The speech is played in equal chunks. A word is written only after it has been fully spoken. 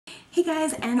Hey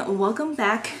guys, and welcome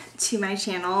back to my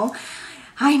channel.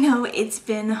 I know it's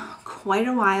been quite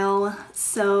a while,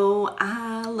 so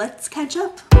let's catch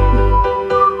up.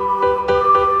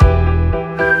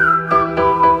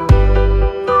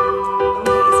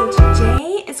 Okay, so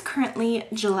today is currently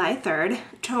July 3rd,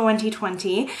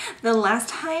 2020. The last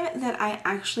time that I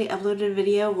actually uploaded a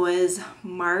video was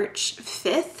March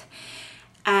 5th,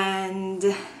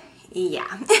 and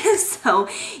yeah, so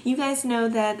you guys know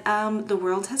that the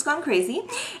world has gone crazy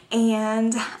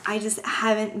and I just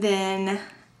haven't been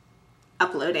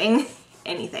uploading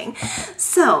anything.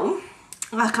 So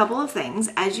a couple of things,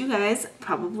 as you guys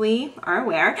probably are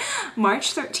aware,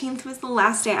 March 13th was the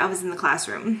last day I was in the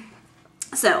classroom.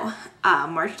 So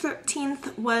March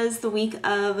 13th was the week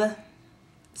of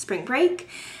spring break,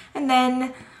 and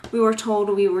then we were told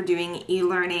we were doing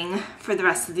e-learning for the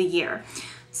rest of the year.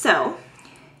 So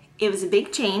it was a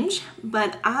big change,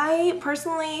 but I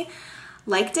personally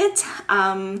liked it.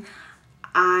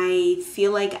 I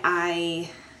feel like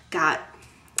I got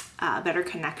better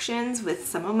connections with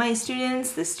some of my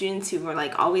students, the students who were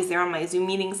like always there on my Zoom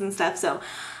meetings and stuff, so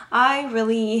I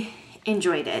really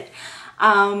enjoyed it.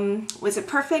 Was it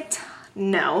perfect?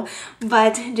 No.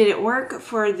 But did it work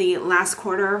for the last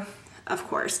quarter? Of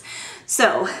course.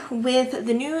 So with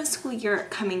the new school year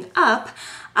coming up,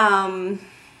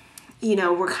 you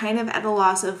know, we're kind of at a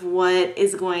loss of what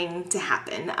is going to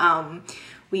happen.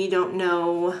 We don't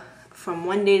know from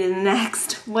one day to the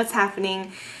next what's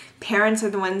happening. Parents are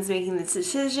the ones making the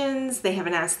decisions. They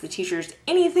haven't asked the teachers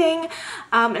anything.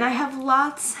 And I have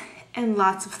lots and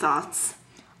lots of thoughts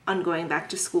on going back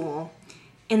to school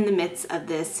in the midst of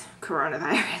this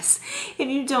coronavirus. If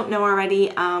you don't know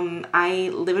already, I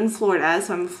live in Florida,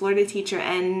 so I'm a Florida teacher,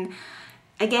 and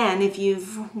again, if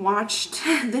you've watched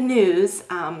the news,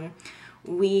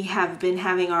 we have been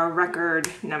having our record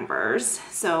numbers.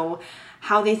 So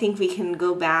how they think we can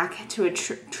go back to a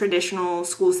traditional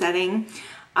school setting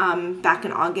back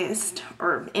in August,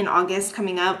 or in August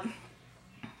coming up,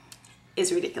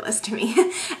 is ridiculous to me.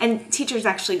 And teachers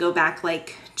actually go back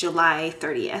like July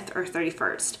 30th or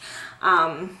 31st.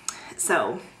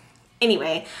 So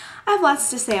anyway, I have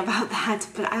lots to say about that,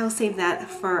 but I'll save that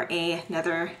for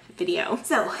another video.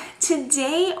 So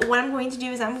today what I'm going to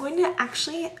do is I'm going to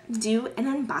actually do an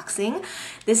unboxing.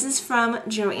 This is from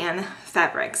Joann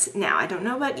fabrics. Now, I don't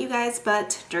know about you guys,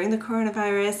 but during the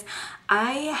coronavirus,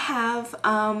 I have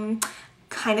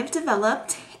kind of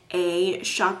developed a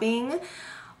shopping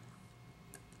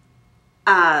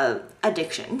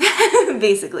addiction,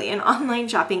 basically an online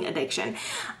shopping addiction.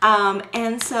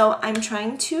 And so I'm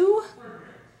trying to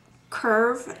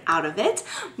curve out of it,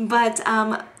 but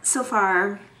so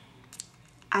far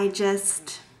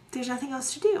there's nothing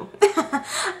else to do.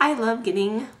 I love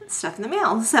getting stuff in the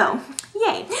mail, so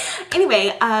yay.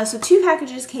 Anyway, so 2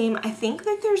 packages came. I think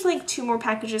that there's like 2 more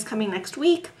packages coming next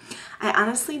week. I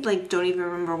honestly don't even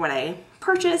remember what I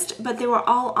purchased, but they were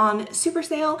all on super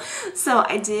sale, so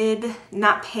I did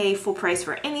not pay full price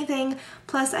for anything,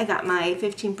 plus I got my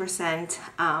 15%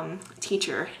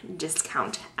 teacher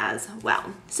discount as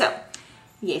well. So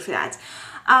yay for that.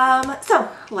 So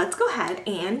let's go ahead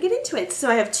and get into it. So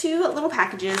I have 2 little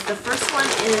packages. The first one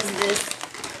is this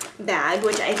bag,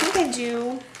 which I think I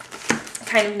do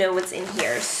kind of know what's in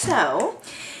here. So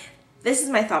this is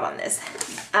my thought on this.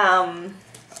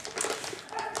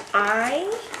 I,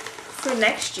 for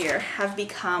next year, have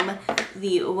become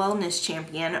the wellness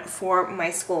champion for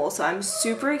my school, so I'm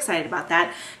super excited about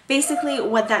that. Basically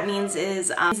what that means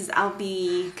is I'll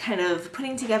be kind of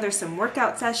putting together some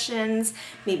workout sessions,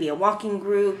 maybe a walking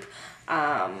group,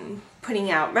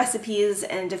 putting out recipes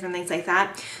and different things like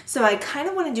that. So I kind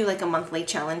of want to do like a monthly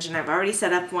challenge, and I've already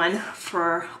set up one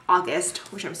for August,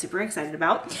 which I'm super excited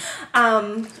about.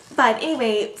 But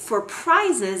anyway, for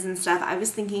prizes and stuff, I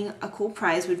was thinking a cool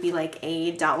prize would be like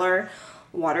a $1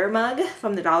 water mug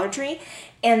from the Dollar Tree,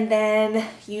 and then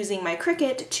using my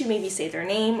Cricut to maybe say their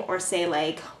name or say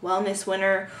like wellness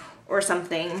winner or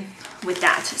something with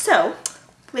that. So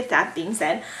with that being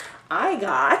said, I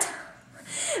got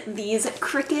these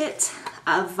Cricut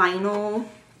vinyl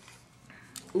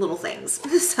little things.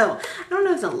 So I don't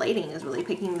know if the lighting is really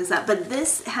picking this up, but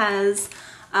this has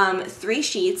 3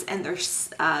 sheets, and there's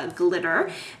glitter.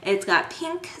 It's got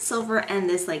pink, silver, and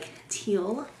this like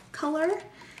teal color.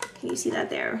 Can you see that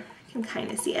there? You can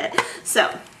kind of see it.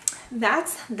 So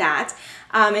that's that.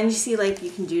 And you see like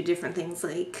you can do different things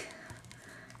like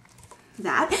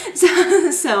that.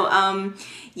 So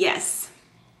yes,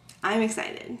 I'm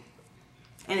excited.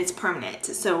 And it's permanent,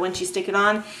 so once you stick it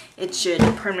on, it should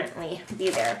permanently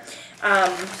be there.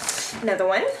 Another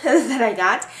one that I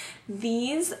got,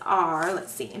 these are,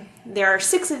 let's see, there are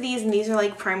 6 of these, and these are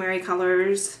like primary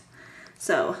colors.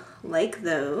 So like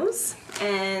those.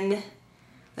 And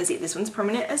let's see, this one's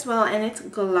permanent as well, and it's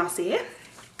glossy.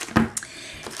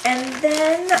 And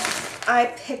then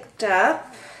I picked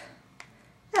up,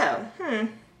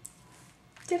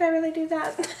 did I really do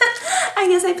that? I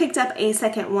guess I picked up a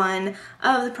second one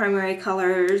of the primary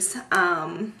colors.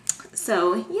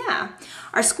 So yeah,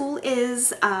 our school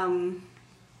is,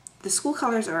 the school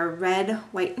colors are red,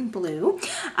 white, and blue,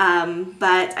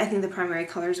 but I think the primary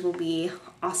colors will be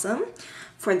awesome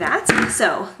for that.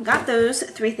 So got those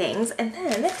 3 things, and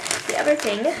then the other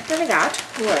thing that I got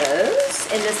was,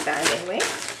 in this bag anyway,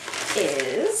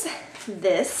 is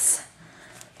this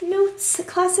Notes,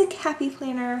 Classic Happy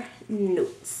Planner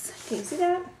Notes. Can you see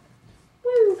that?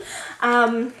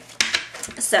 Woo!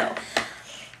 So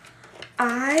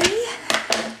I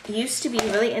used to be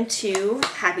really into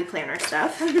Happy Planner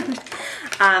stuff.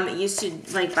 Used to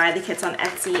like buy the kits on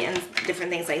Etsy and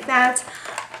different things like that.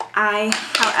 I,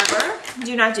 however,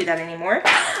 do not do that anymore,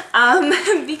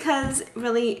 because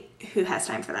really, who has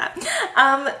time for that?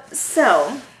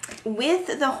 So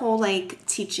with the whole like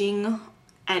teaching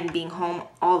and being home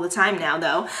all the time now,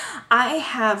 though, I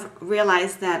have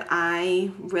realized that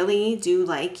I really do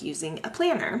like using a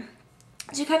planner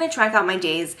to kind of track out my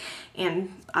days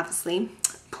and obviously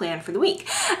plan for the week.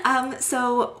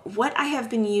 So what I have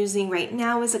been using right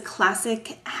now is a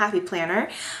classic Happy Planner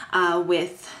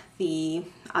with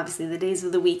obviously the days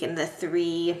of the week and the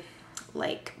 3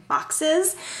 like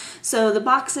boxes. So the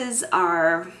boxes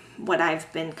are what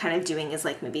I've been kind of doing is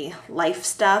like maybe life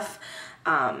stuff,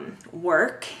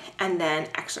 work, and then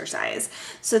exercise.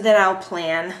 So then I'll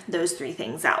plan those 3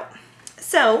 things out.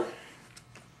 So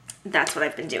that's what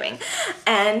I've been doing.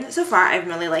 And so far I'm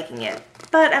really liking it.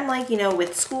 But I'm like, you know,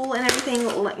 with school and everything,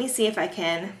 let me see if I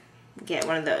can get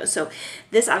one of those. So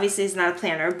this obviously is not a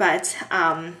planner, but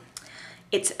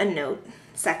it's a note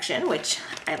section, which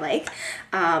I like.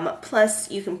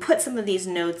 Plus you can put some of these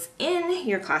notes in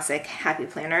your classic Happy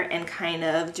Planner and kind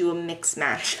of do a mix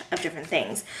match of different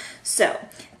things. So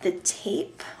the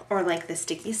tape or like the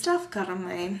sticky stuff got on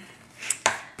my,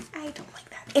 I don't like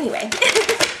that. Anyway,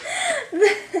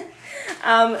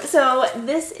 so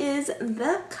this is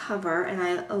the cover and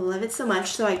I love it so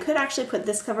much. So I could actually put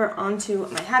this cover onto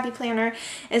my Happy Planner.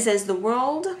 It says the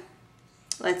world,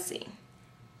 let's see.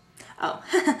 Oh,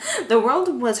 the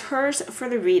world was hers for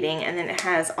the reading, and then it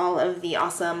has all of the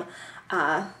awesome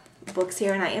books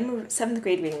here, and I am a 7th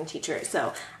grade reading teacher,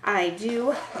 so I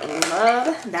do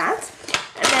love that.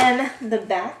 And then the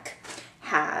back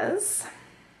has,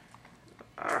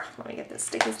 let me get this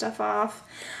sticky stuff off.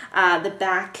 The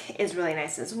back is really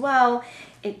nice as well.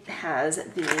 It has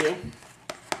the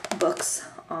books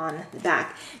on the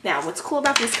back. Now, what's cool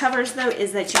about these covers, though,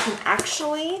 is that you can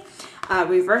actually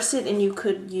reverse it, and you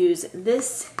could use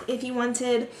this if you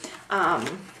wanted.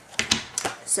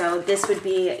 So this would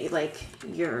be like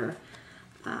your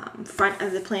front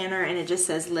of the planner, and it just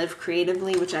says live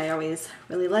creatively, which I always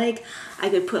really like. I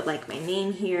could put like my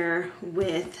name here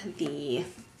with the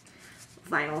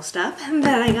vinyl stuff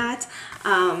that I got.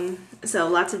 So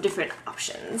lots of different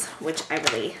options, which I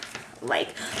really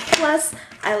like. Plus,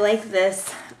 I like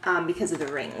this because of the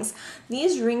rings.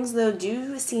 These rings, though,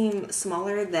 do seem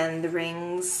smaller than the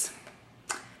rings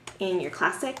in your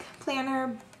classic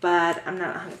planner, but I'm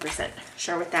not 100%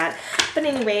 sure with that. But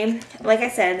anyway, like I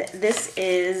said, this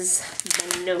is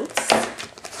the notes.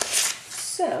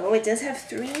 So it does have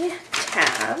 3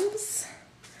 tabs.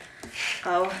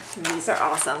 Oh, these are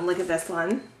awesome. Look at this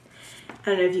one. I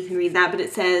don't know if you can read that, but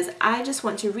it says, I just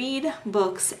want to read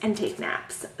books and take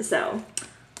naps. So,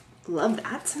 love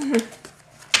that.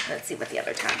 Let's see what the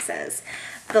other tab says.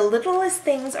 The littlest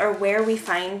things are where we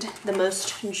find the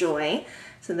most joy.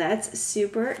 So that's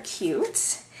super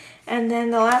cute. And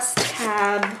then the last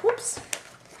tab, whoops,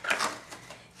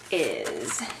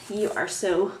 is you are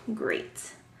so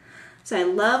great. So I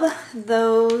love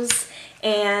those,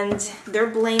 and they're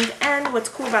blank, and what's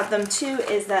cool about them too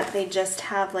is that they just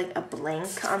have like a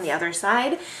blank on the other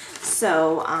side,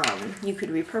 so you could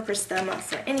repurpose them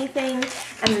for anything,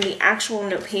 and then the actual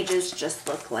note pages just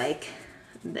look like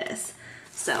this.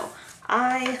 So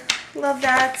I love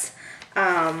that.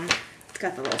 It's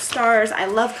got the little stars. I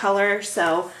love color,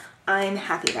 so I'm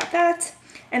happy about that.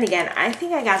 And again, I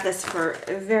think I got this for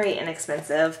very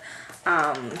inexpensive,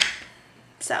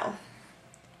 so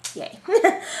yay.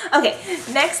 Okay,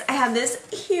 next I have this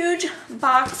huge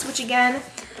box, which again,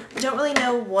 I don't really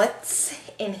know what's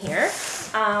in here.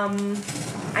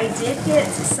 I did get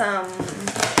some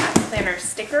planner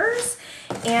stickers,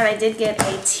 and I did get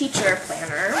a teacher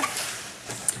planner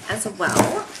as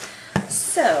well.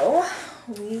 So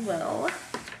we will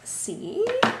see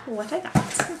what I got.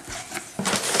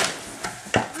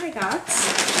 I got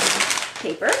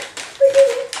paper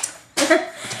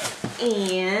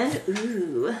and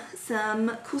ooh,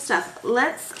 some cool stuff.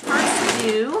 Let's first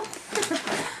do,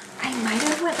 I might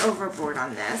have went overboard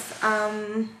on this,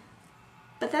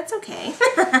 but that's okay.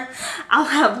 I'll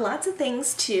have lots of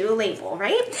things to label,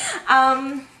 right?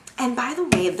 And by the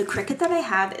way, the Cricut that I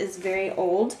have is very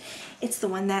old. It's the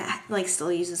one that like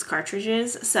still uses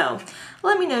cartridges. So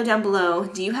let me know down below,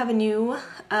 do you have a new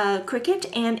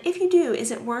Cricut? And if you do, is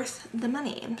it worth the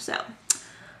money? So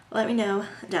let me know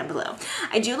down below.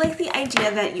 I do like the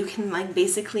idea that you can like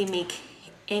basically make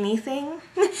anything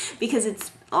because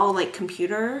it's all like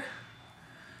computer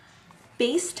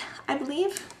based, I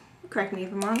believe. Correct me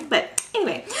if I'm wrong, but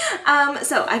anyway,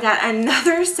 so I got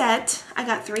another set. I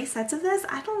got 3 sets of this.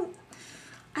 I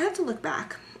have to look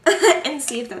back and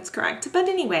see if that's correct. But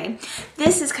anyway,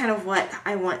 this is kind of what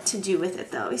I want to do with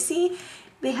it though. You see,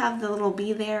 they have the little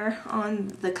bee there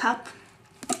on the cup.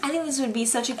 I think this would be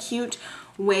such a cute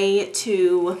way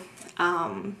to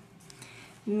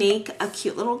make a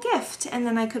cute little gift, and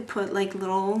then I could put like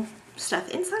little stuff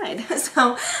inside.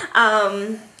 So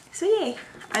yay.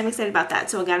 I'm excited about that.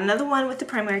 So I got another one with the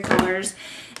primary colors,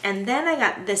 and then I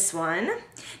got this one.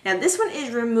 Now this one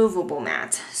is removable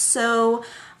matte. So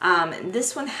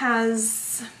this one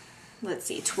has, let's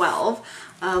see, 12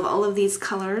 of all of these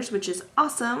colors, which is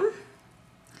awesome.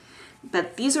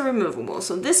 But these are removable.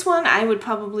 So this one I would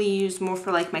probably use more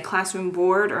for like my classroom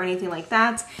board or anything like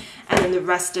that. And then the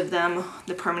rest of them,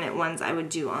 the permanent ones, I would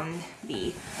do on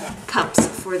the cups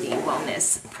for the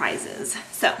wellness prizes.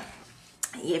 So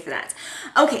yay for that.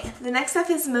 Okay, the next stuff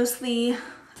is mostly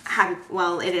happy,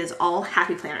 well, it is all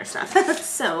Happy Planner stuff.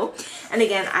 So, and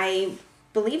again, I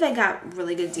believe I got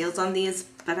really good deals on these,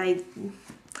 but I'm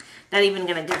not even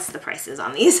gonna guess the prices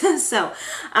on these. So,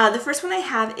 the first one I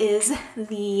have is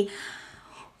the,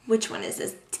 which one is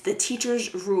this? The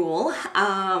Teacher's Rule,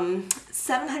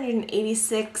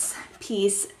 786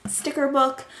 piece sticker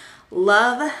book.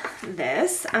 Love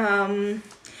this.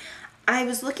 I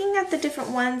was looking at the different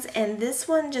ones, and this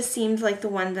one just seemed like the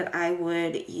one that I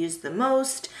would use the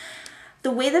most.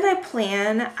 The way that I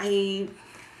plan, I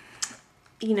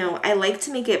like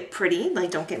to make it pretty, like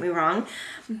don't get me wrong,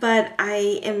 but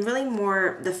I am really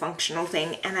more the functional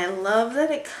thing, and I love that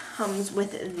it comes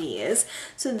with these.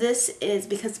 So this is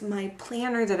because my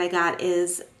planner that I got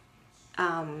is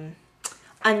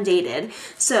undated.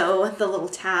 So the little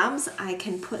tabs, I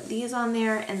can put these on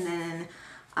there and then,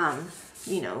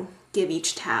 give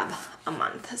each tab a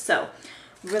month. So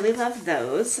really love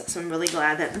those. So I'm really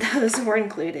glad that those were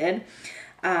included.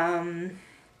 And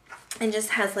just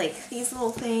has like these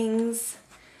little things,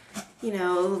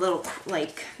 little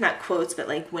like, not quotes, but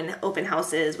like when open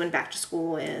house is, when back to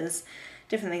school is,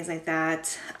 different things like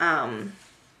that.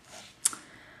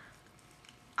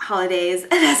 Holidays,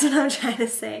 that's what I'm trying to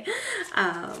say.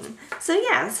 So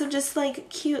yeah, so just like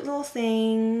cute little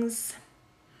things.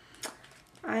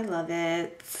 I love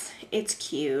it. It's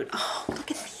cute. Oh, look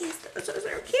at these. Those are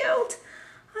so cute.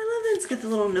 I love it. It's got the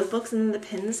little notebooks and the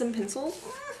pens and pencils.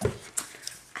 I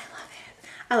love it.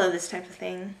 I love this type of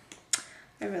thing.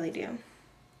 I really do.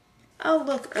 Oh,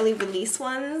 look, early release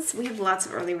ones. We have lots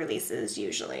of early releases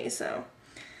usually, so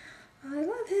I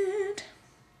love it.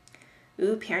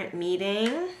 Ooh, parent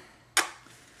meeting.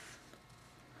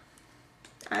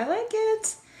 I like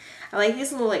it. I like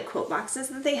these little like quote boxes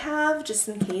that they have just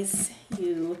in case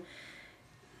you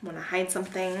want to hide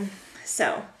something.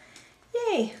 So,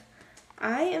 yay.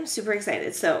 I am super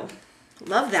excited. So,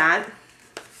 love that.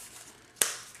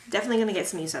 Definitely going to get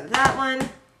some use out of that one.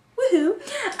 Woohoo!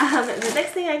 The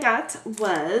next thing I got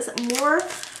was more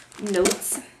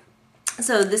notes.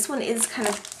 So this one is kind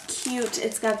of cute.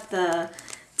 It's got the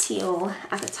teal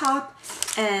at the top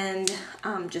and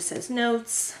just says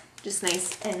notes. Just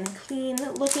nice and clean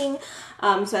looking.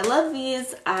 So I love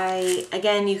these.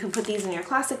 Again, you can put these in your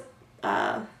classic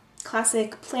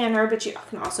planner, but you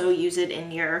can also use it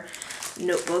in your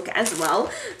notebook as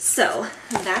well. So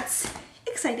that's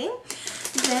exciting.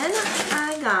 Then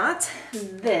I got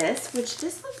this, which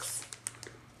this looks,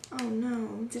 oh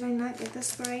no, did I not get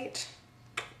this right?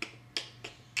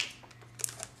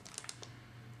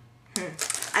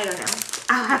 I don't know.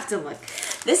 I'll have to look.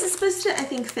 This is supposed to, I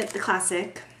think, fit the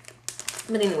classic.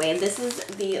 But anyway, this is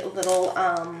the little, what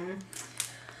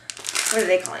are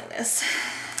they calling this?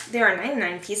 There are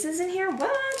 99 pieces in here.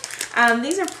 What?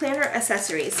 These are planner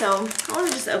accessories. So I want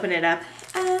to just open it up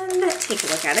and take a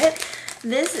look at it.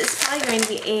 This is probably going to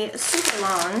be a super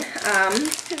long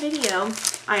video.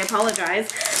 I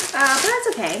apologize, but that's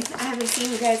okay. I haven't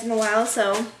seen you guys in a while,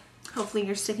 so Hopefully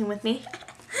you're sticking with me.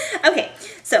 Okay,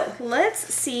 so let's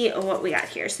see what we got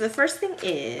here. So the first thing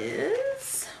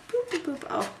is, boop, boop, boop.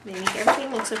 Oh, they make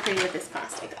everything look so pretty with this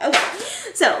plastic. Okay,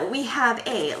 so we have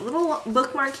a little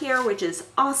bookmark here, which is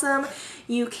awesome.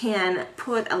 You can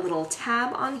put a little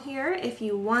tab on here if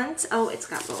you want. Oh, it's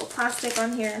got little plastic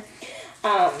on here.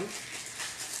 There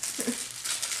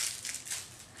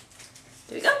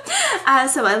we go.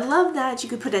 So I love that you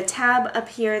could put a tab up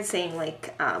here saying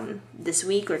like this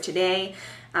week or today,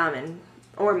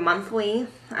 or monthly.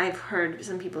 I've heard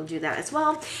some people do that as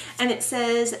well. And it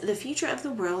says, the future of the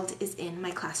world is in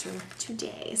my classroom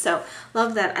today. So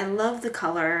love that. I love the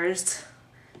colors.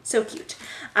 So cute.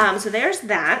 So there's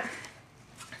that.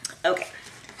 Okay.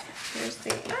 There's the,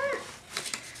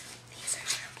 these are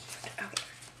so cute. Okay.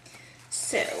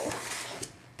 So,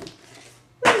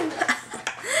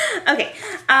 okay.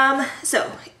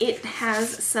 So it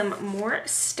has some more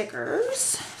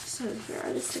stickers. So here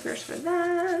are the stickers for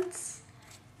that.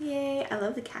 Yay, I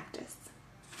love the cactus.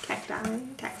 Cacti,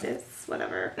 cactus,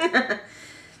 whatever.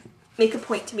 Make a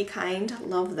point to be kind.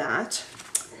 Love that.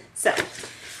 So,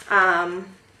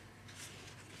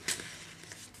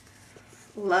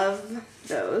 love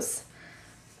those.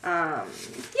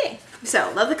 Yay.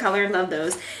 So, love the color, love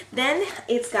those. Then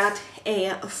it's got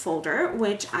a folder,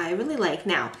 which I really like.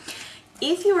 Now,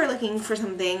 if you are looking for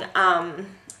something,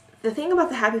 the thing about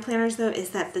the Happy Planners though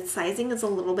is that the sizing is a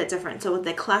little bit different. So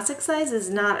the classic size is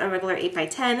not a regular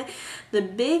 8x10. The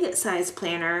big size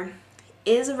planner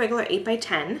is a regular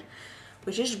 8x10,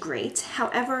 which is great.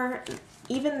 However,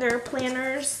 even their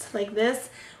planners like this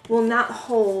will not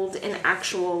hold an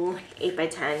actual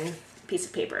 8x10 piece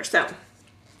of paper. So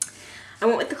I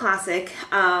went with the classic.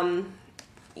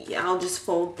 Yeah, I'll just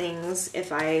fold things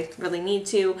if I really need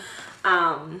to.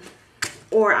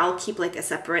 Or I'll keep like a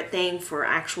separate thing for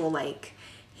actual like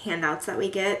handouts that we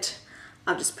get.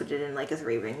 I'll just put it in like a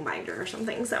 3-ring binder or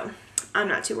something. So I'm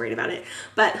not too worried about it.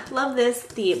 But love this,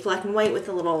 the black and white with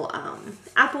the little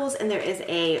apples, and there is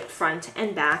a front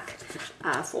and back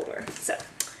folder. So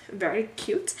very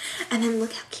cute. And then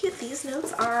look how cute these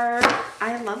notes are.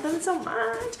 I love them so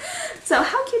much. So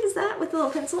how cute is that with the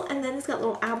little pencil? And then it's got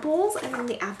little apples, and then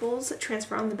the apples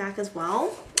transfer on the back as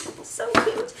well. So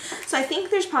cute. So I think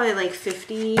there's probably like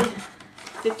 50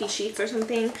 sheets or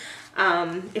something.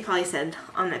 It probably said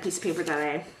on that piece of paper that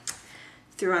I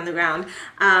threw on the ground.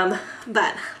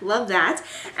 But love that.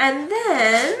 And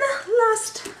then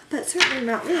last but certainly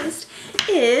not least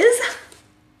is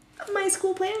my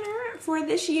school planner for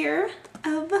this year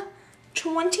of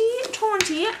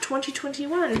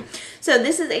 2021. So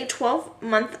this is a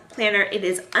 12-month planner. It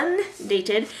is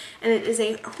undated and it is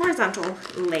a horizontal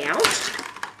layout.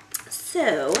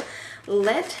 So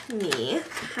let me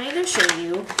kind of show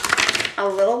you a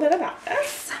little bit about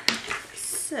this.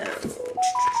 So,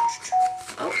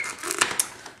 oh,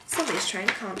 somebody's trying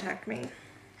to contact me.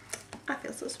 I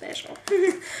feel so special.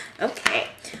 Okay,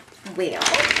 well,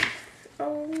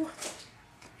 oh,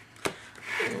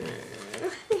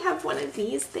 they have one of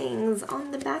these things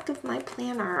on the back of my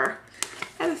planner.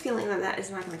 I have a feeling that that is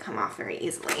not going to come off very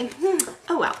easily.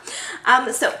 Oh well.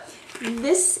 So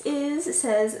this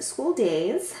says school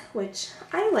days, which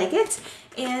I like it,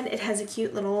 and it has a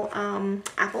cute little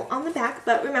apple on the back.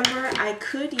 But remember, I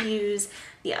could use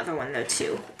the other one though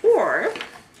too. Or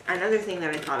another thing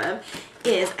that I thought of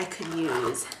is I could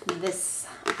use this.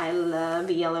 I love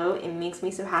yellow. It makes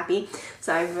me so happy.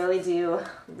 So I really do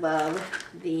love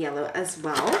the yellow as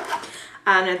well.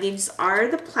 Now these are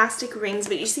the plastic rings,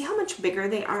 but you see how much bigger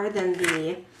they are than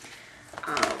the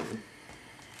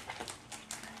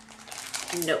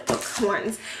notebook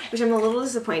ones, which I'm a little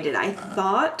disappointed. I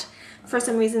thought for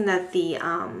some reason that the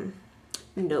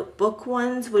notebook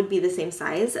ones would be the same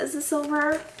size as the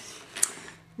silver.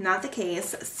 Not the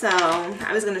case. So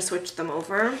I was going to switch them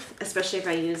over, especially if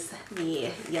I use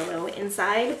the yellow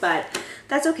inside, but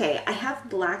that's okay. I have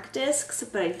black discs,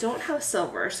 but I don't have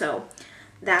silver, so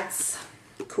that's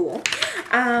cool.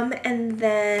 And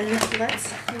then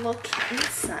let's look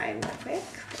inside real quick.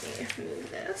 Let me move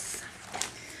this.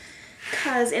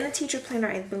 Because in a teacher planner,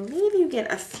 I believe you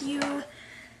get a few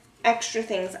extra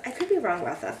things. I could be wrong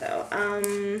about that though.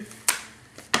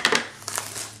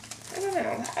 I don't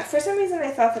know. For some reason,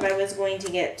 I thought that I was going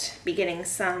to be getting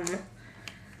some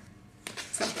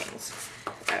things.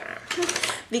 I don't know.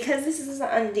 Because this is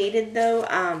undated though,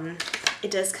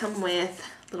 it does come with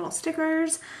little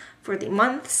stickers for the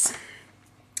months,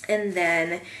 and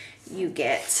then you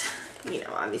get, you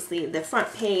know, obviously the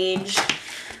front page.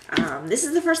 This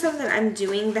is the first time that I'm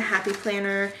doing the Happy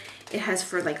Planner. It has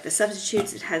for like the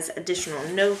substitutes, it has additional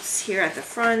notes here at the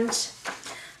front.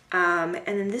 And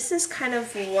then this is kind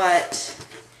of what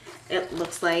it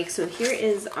looks like. So here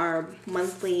is our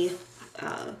monthly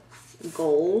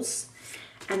goals,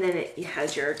 and then it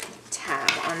has your tab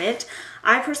on it.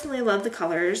 I personally love the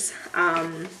colors,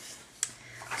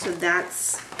 so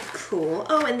that's cool.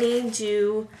 Oh, and they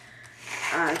do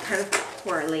kind of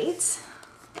correlate,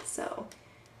 so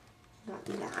got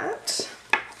that.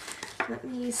 Let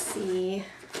me see.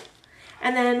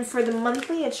 And then for the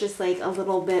monthly, it's just like a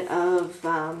little bit of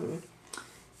I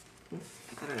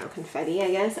don't know, confetti, I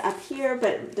guess, up here,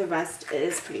 but the rest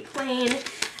is pretty plain.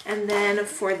 And then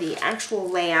for the actual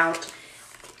layout,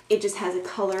 it just has a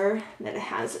color that it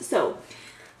has. So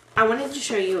I wanted to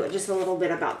show you just a little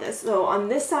bit about this. So on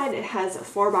this side, it has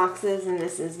 4 boxes, and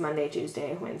this is Monday,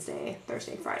 Tuesday, Wednesday,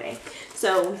 Thursday, Friday.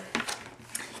 So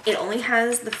it only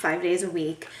has the 5 days a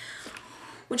week,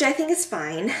 which I think is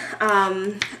fine.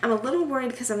 I'm a little worried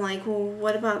because I'm like, well,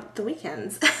 what about the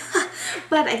weekends?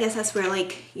 But I guess that's where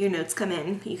like your notes come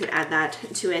in. You could add that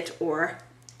to it or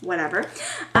whatever.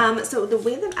 So the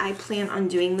way that I plan on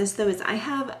doing this though is I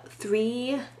have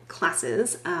 3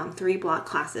 classes, 3 block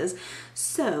classes.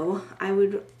 So I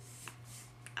would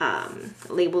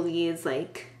label these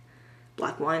like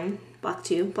block 1, block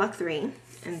 2, block 3,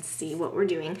 and see what we're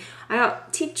doing. I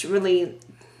don't teach really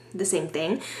the same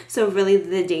thing, so really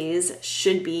the days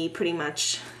should be pretty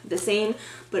much the same,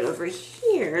 but over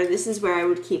here, this is where I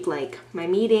would keep like my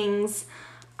meetings,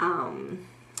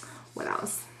 what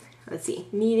else? Let's see,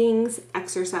 meetings,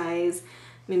 exercise,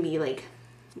 maybe like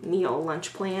meal,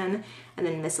 lunch plan, and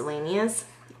then miscellaneous,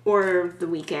 or the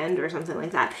weekend or something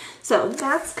like that. So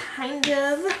that's kind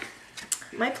of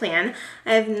my plan.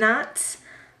 I have not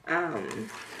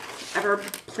ever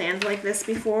planned like this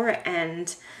before,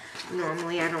 and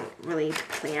normally I don't really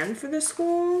plan for the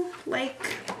school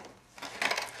like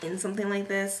in something like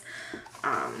this.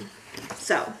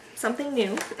 So something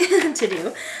new to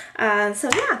do. So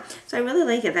yeah, so I really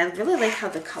like it. I really like how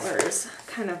the colors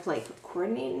kind of like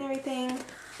coordinate and everything.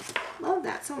 Love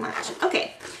that so much.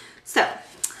 Okay, so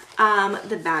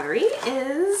the battery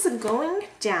is going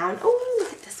down. Oh,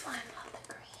 look at this one. Love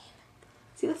the green.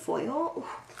 See the foil? Ooh,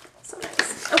 so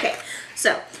nice. Okay,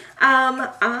 so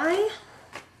I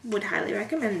would highly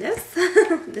recommend this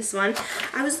this one.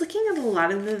 I was looking at a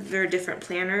lot of their different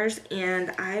planners,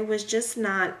 and I was just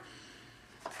not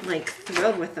like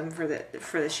thrilled with them for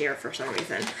this year for some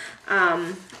reason.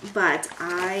 But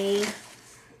I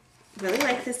really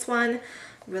like this one.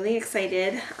 Really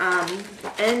excited.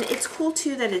 And it's cool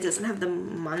too that it doesn't have the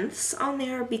months on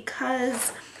there,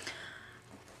 because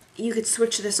you could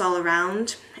switch this all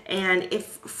around, and if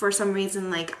for some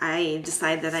reason like I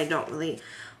decide that I don't really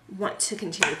want to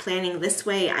continue planning this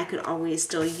way, I could always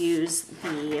still use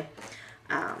the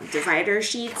divider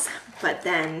sheets, but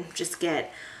then just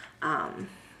get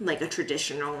like a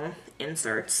traditional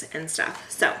inserts and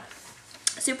stuff. So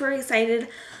super excited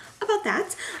about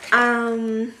that.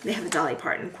 They have a Dolly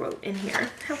Parton quote in here.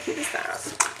 How cute is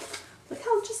that? Look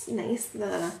how just nice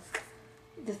the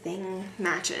thing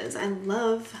matches. I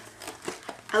love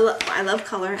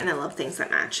color, and I love things that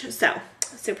match. So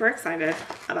super excited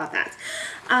about that.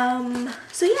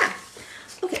 So yeah.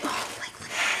 Okay. Oh, like look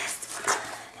at this one.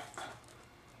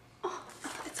 Oh, I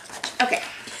love it so much. Okay.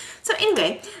 So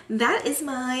anyway, that is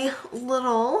my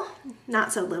little,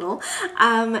 not so little,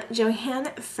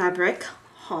 Joann fabric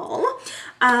haul.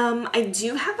 I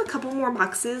do have a couple more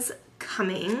boxes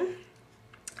coming.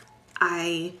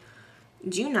 I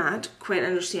do not quite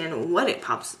understand what it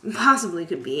possibly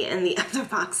could be in the other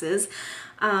boxes.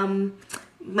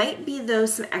 Might be though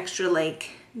some extra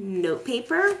like note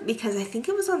paper, because I think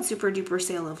it was on super duper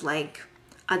sale of like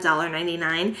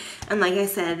 $1.99, and like I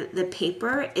said, the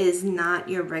paper is not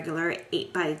your regular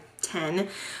 8x10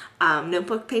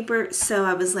 notebook paper, so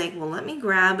I was like, well, let me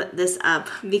grab this up,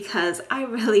 because I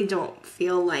really don't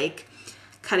feel like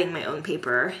cutting my own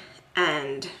paper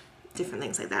and different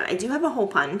things like that. I do have a hole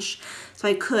punch, so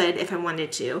I could if I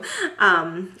wanted to,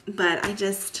 but I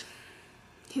just,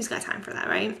 who's got time for that,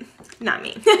 right? Not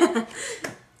me.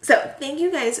 So thank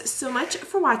you guys so much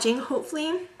for watching.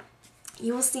 Hopefully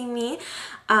you will see me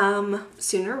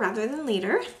sooner rather than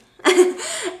later.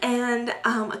 And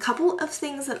a couple of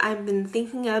things that I've been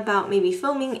thinking about maybe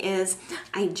filming is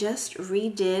I just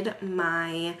redid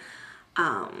my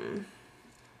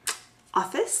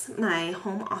office, my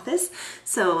home office.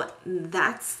 So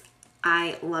that's,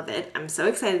 I love it. I'm so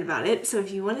excited about it. So if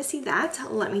you want to see that,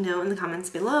 let me know in the comments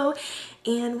below.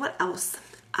 And what else?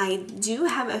 I do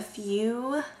have a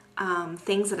few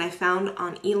things that I found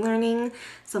on e-learning,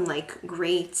 some like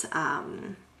great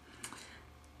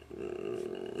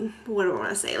what do I want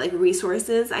to say, like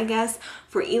resources, I guess,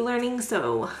 for e-learning.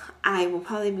 So I will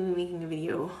probably be making a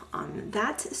video on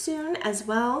that soon as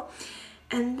well.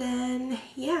 And then,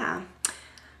 yeah,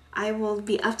 I will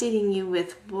be updating you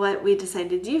with what we decide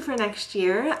to do for next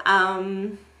year.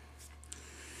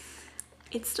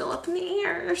 It's still up in the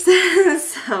air.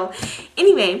 So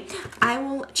anyway, I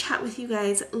will chat with you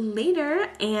guys later,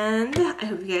 and I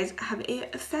hope you guys have a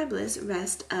fabulous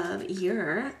rest of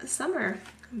your summer.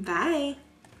 Bye.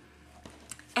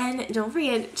 And don't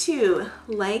forget to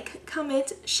like,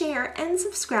 comment, share, and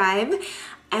subscribe.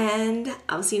 And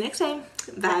I'll see you next time.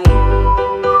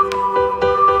 Bye.